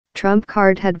Trump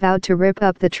card had vowed to rip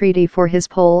up the treaty for his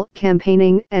poll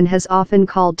campaigning and has often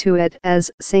called to it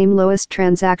as same lowest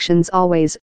transactions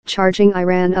always, charging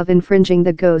Iran of infringing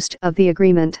the ghost of the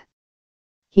agreement.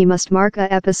 He must mark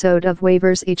a episode of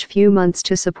waivers each few months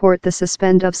to support the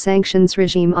suspend of sanctions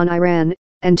regime on Iran,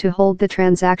 and to hold the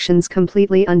transactions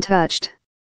completely untouched.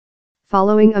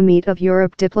 Following a meet of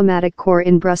Europe diplomatic corps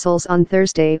in Brussels on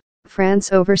Thursday,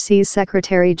 France Overseas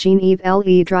Secretary Jean-Yves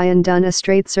Le Drian done a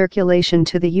straight circulation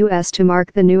to the US to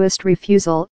mark the newest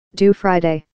refusal, due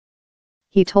Friday.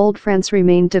 He told France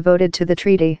remained devoted to the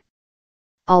treaty.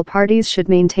 All parties should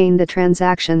maintain the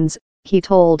transactions, he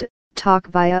told, talk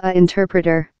via a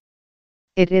interpreter.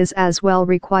 It is as well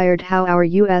required how our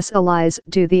US allies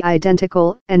do the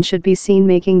identical and should be seen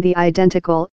making the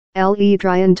identical, Le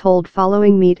Drian told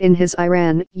following meet in his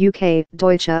Iran, UK,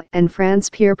 Deutsche and France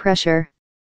peer pressure.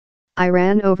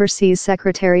 Iran Overseas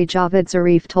Secretary Javad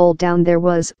Zarif told Down there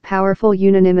was powerful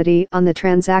unanimity on the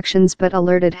transactions but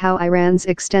alerted how Iran's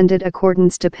extended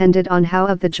accordance depended on how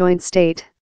of the joint state.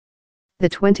 The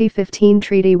 2015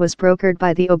 treaty was brokered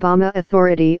by the Obama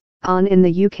Authority, on in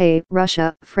the UK,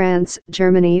 Russia, France,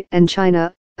 Germany and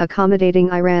China, accommodating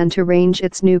Iran to range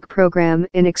its nuke program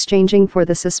in exchanging for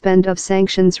the suspend of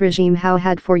sanctions regime how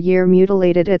had for year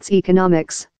mutilated its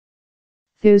economics.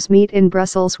 Thu's meet in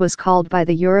Brussels was called by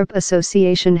the Europe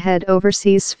Association head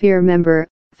overseas sphere member,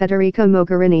 Federica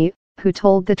Mogherini, who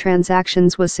told the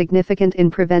transactions was significant in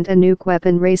prevent a nuke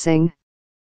weapon racing.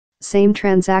 Same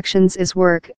transactions is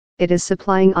work, it is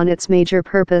supplying on its major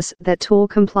purpose that tool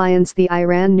compliance the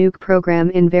Iran nuke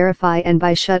program in verify and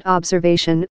by shut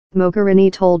observation,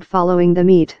 Mogherini told following the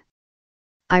meet.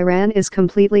 Iran is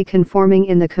completely conforming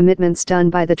in the commitments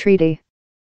done by the treaty.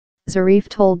 Zarif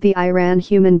told the Iran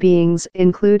human beings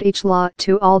include each law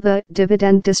to all the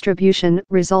dividend distribution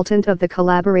resultant of the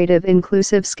collaborative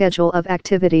inclusive schedule of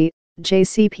activity,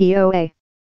 JCPOA.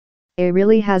 A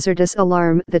really hazardous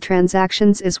alarm. The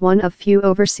transactions is one of few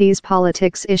overseas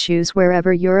politics issues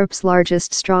wherever Europe's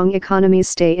largest strong economies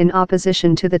stay in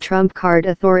opposition to the Trump card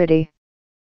authority.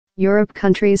 Europe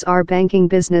countries are banking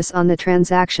business on the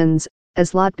transactions,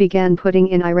 as lot began putting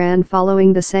in Iran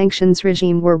following the sanctions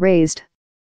regime were raised.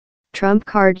 Trump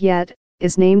card yet,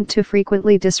 is named to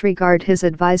frequently disregard his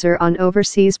advisor on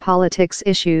overseas politics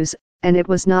issues, and it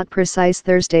was not precise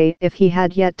Thursday if he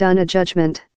had yet done a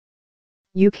judgment.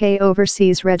 UK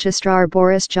Overseas Registrar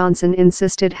Boris Johnson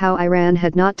insisted how Iran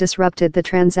had not disrupted the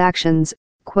transactions,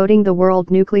 quoting the World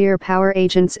Nuclear Power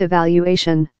Agency's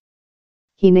evaluation.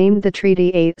 He named the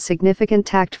treaty a significant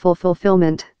tactful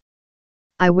fulfillment.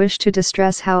 I wish to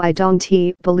distress how I don't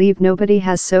believe nobody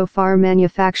has so far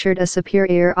manufactured a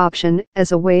superior option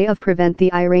as a way of prevent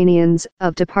the Iranians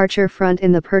of departure front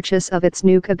in the purchase of its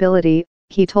nuke ability,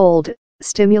 he told,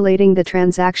 stimulating the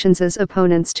transactions'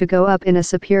 opponents to go up in a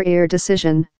superior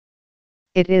decision.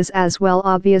 It is as well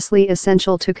obviously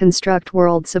essential to construct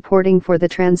world supporting for the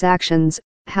transactions,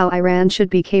 how Iran should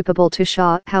be capable to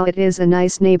show how it is a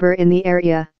nice neighbor in the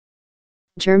area.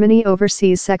 Germany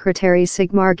Overseas Secretary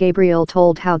Sigmar Gabriel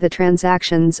told how the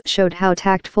transactions showed how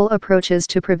tactful approaches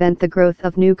to prevent the growth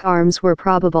of nuke arms were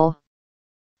probable.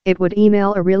 It would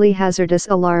email a really hazardous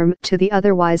alarm to the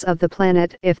otherwise of the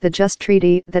planet if the just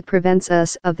treaty that prevents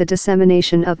us of the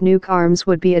dissemination of nuke arms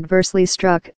would be adversely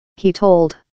struck, he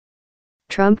told.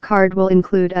 Trump card will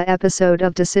include a episode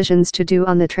of decisions to do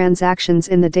on the transactions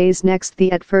in the days next the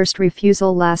at first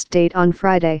refusal last date on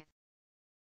Friday.